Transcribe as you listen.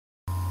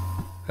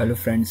Hello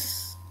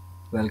friends,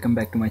 welcome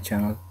back to my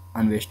channel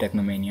Unwish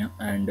Technomania,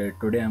 and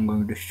today I'm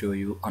going to show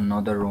you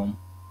another ROM,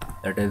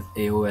 that is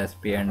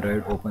AOSP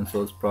Android open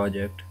source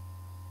project.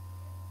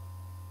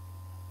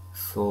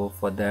 So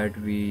for that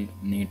we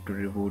need to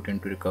reboot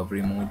into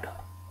recovery mode.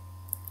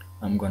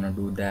 I'm gonna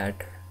do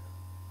that.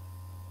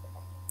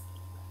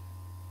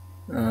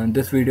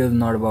 This video is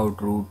not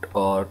about root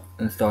or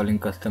installing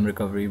custom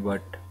recovery,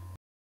 but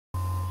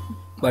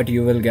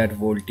you will get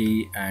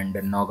Volte and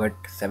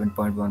Nougat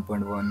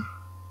 7.1.1,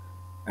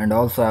 and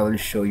also I will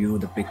show you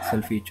the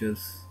pixel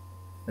features.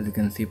 As you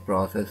can see,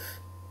 process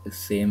is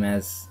same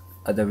as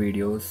other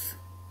videos,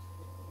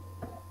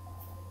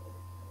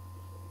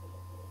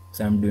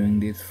 so I'm doing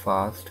this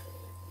fast.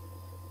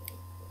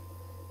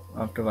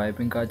 After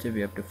wiping cache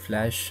we have to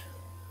flash.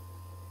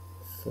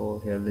 So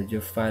here's the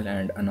GIF file,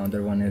 and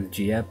another one is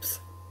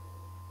GApps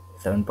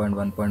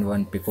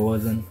 7.1.1 Pico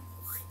version.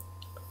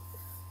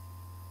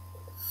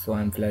 So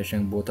I'm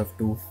flashing both of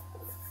two.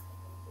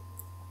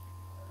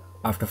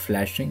 After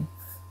flashing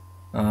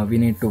we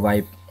need to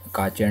wipe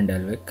cache and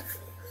Delvic,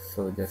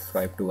 so just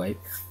swipe to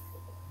wipe.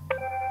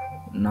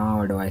 Now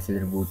our device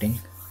is rebooting.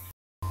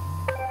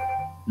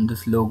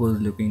 This logo is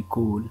looking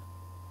cool.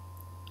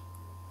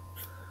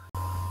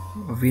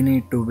 We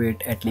need to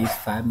wait at least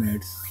 5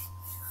 minutes.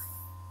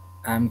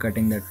 I'm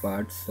cutting that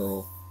part.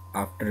 So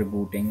after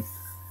rebooting,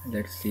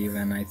 let's see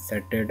when I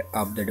set it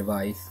up the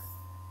device.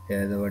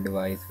 Here's our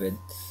device with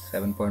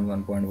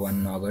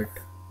 7.1.1 Nougat.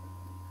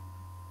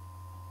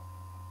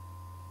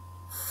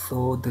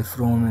 So this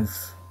ROM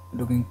is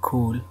looking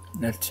cool.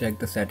 Let's check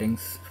the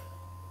settings.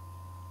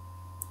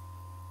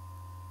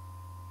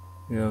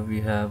 Here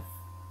we have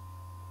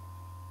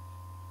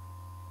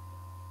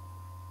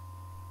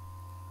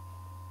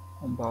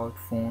about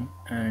phone,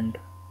 and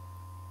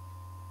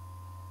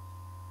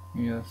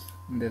yes,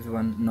 this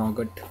one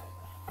Nougat.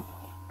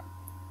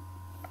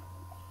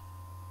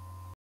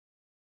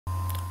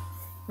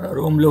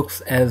 ROM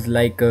looks as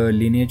like a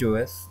Lineage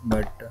OS,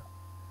 but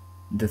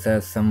this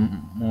has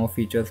some more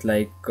features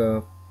like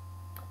the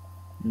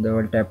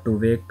tap to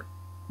wake.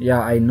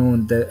 Yeah, I know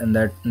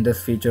that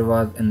this feature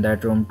was in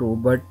that ROM too,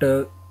 but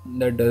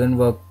that doesn't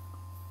work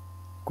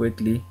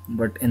quickly.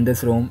 But in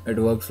this ROM it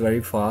works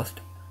very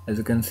fast. As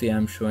you can see,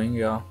 I'm showing,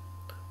 yeah,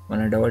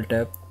 when I double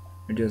tap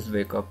it just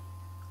wake up.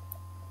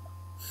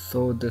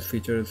 So this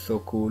feature is so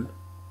cool.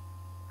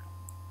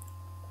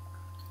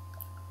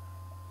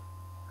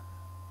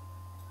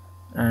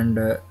 And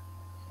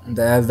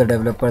as the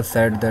developer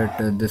said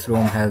that this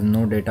ROM has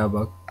no data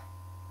bug.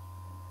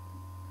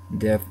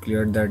 They have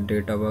cleared that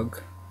data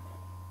bug.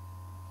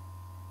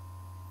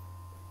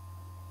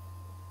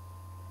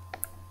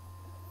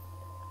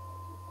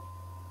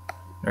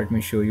 Let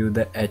me show you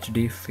the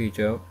HD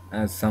feature,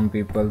 as some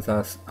people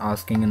are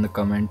asking in the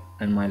comment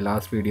in my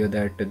last video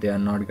that they are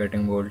not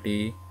getting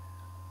Volte.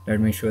 Let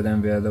me show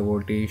them where the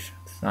Volte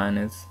sign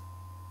is.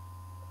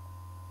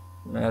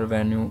 Where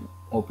when you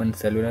open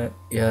cellular,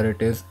 here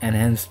it is,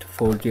 enhanced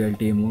 4G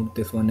LTE mode.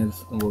 This one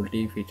is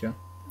Volte feature.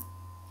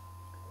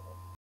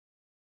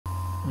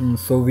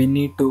 So we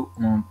need to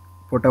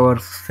put our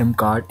SIM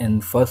card in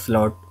first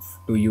slot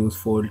to use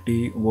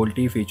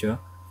Volte feature.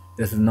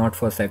 This is not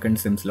for second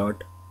SIM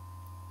slot.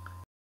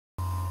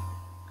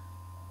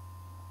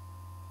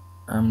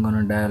 I'm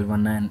gonna dial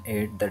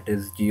 198, that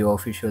is Geo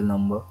official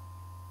number.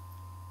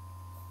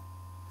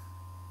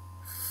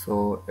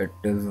 So it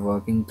is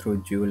working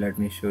through Geo. Let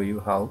me show you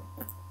how.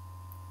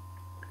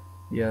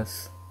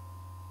 Yes,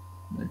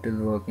 it is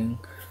working.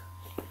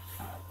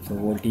 So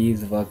Volte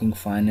is working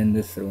fine in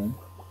this room.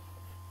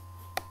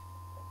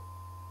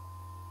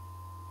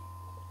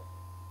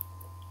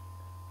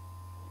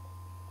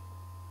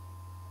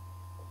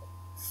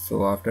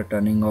 So after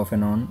turning off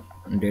and on,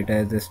 data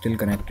is still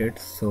connected,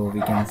 so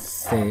we can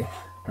say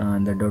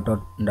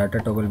the data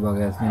toggle bug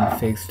has been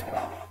fixed.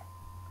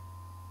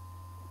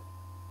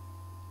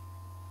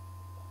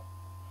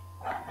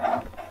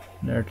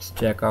 Let's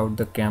check out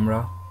the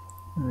camera.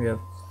 We have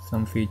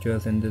some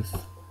features in this.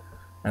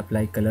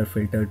 Apply color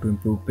filter to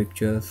improve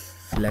pictures.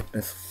 Select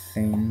a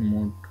scene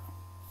mode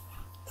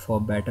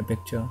for better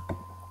picture.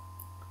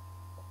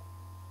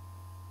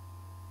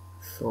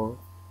 So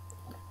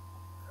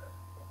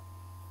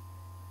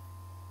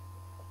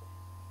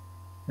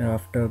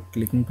after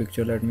clicking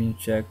picture, let me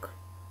check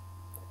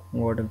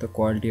what is the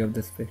quality of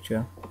this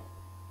picture.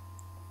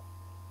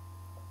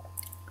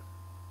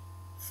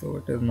 So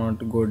it is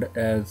not good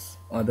as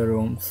other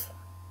ROMs,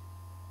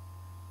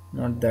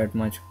 not that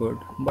much good,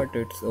 but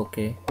it's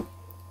okay.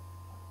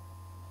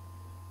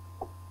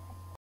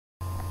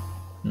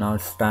 Now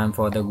it's time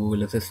for the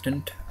Google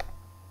Assistant.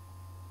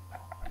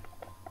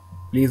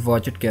 Please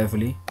watch it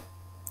carefully.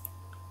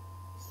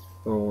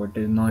 So it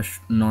is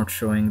not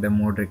showing the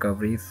mode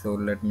recovery, so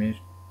let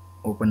me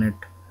open it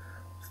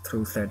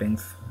through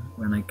settings.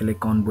 When I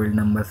click on build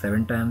number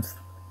 7 times,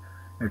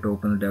 it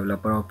opens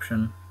developer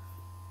option.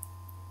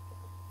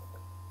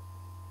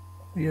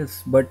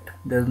 Yes, but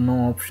there's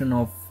no option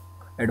of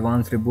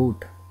advanced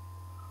reboot,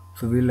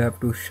 so we'll have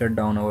to shut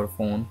down our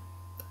phone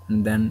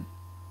and then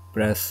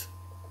press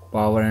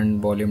power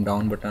and volume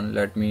down button.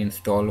 Let me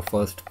install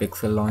first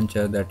Pixel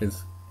launcher, that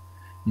is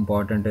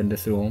important in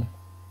this room.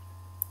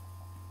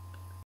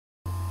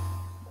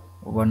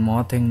 One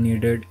more thing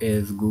needed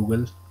is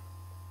Google,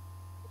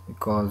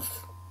 because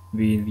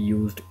we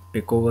used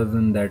Pico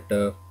version that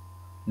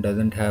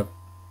doesn't have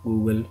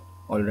Google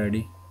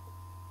already.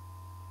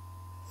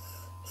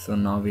 So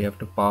now we have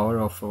to power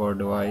off our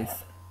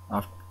device.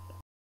 After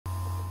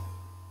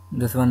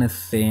this one is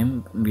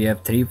same, we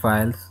have 3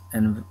 files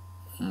and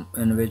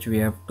in which we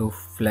have to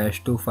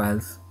flash 2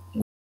 files.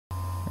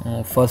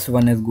 First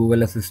one is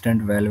Google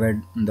Assistant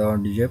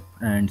velvet.zip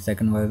and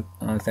second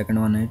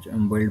one is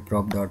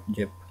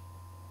buildprop.zip.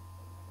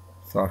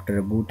 So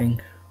after rebooting,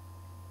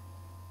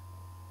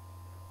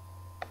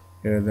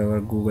 here is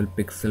our Google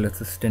Pixel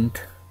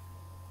Assistant.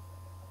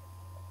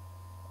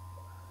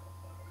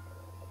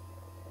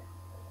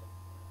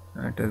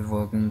 It is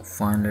working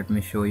fine. Let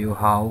me show you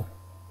how.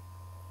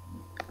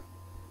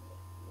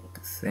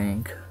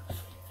 Sync.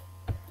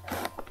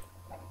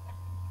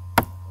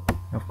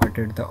 I've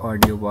cutted the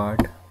audio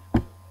part,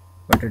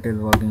 but it is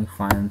working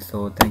fine.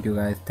 So thank you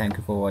guys, thank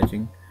you for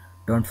watching.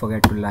 Don't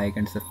forget to like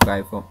and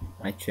subscribe for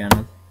my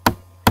channel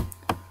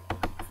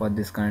for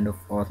this kind of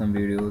awesome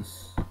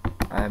videos.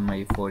 I am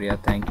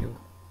Yuphoria. Thank you.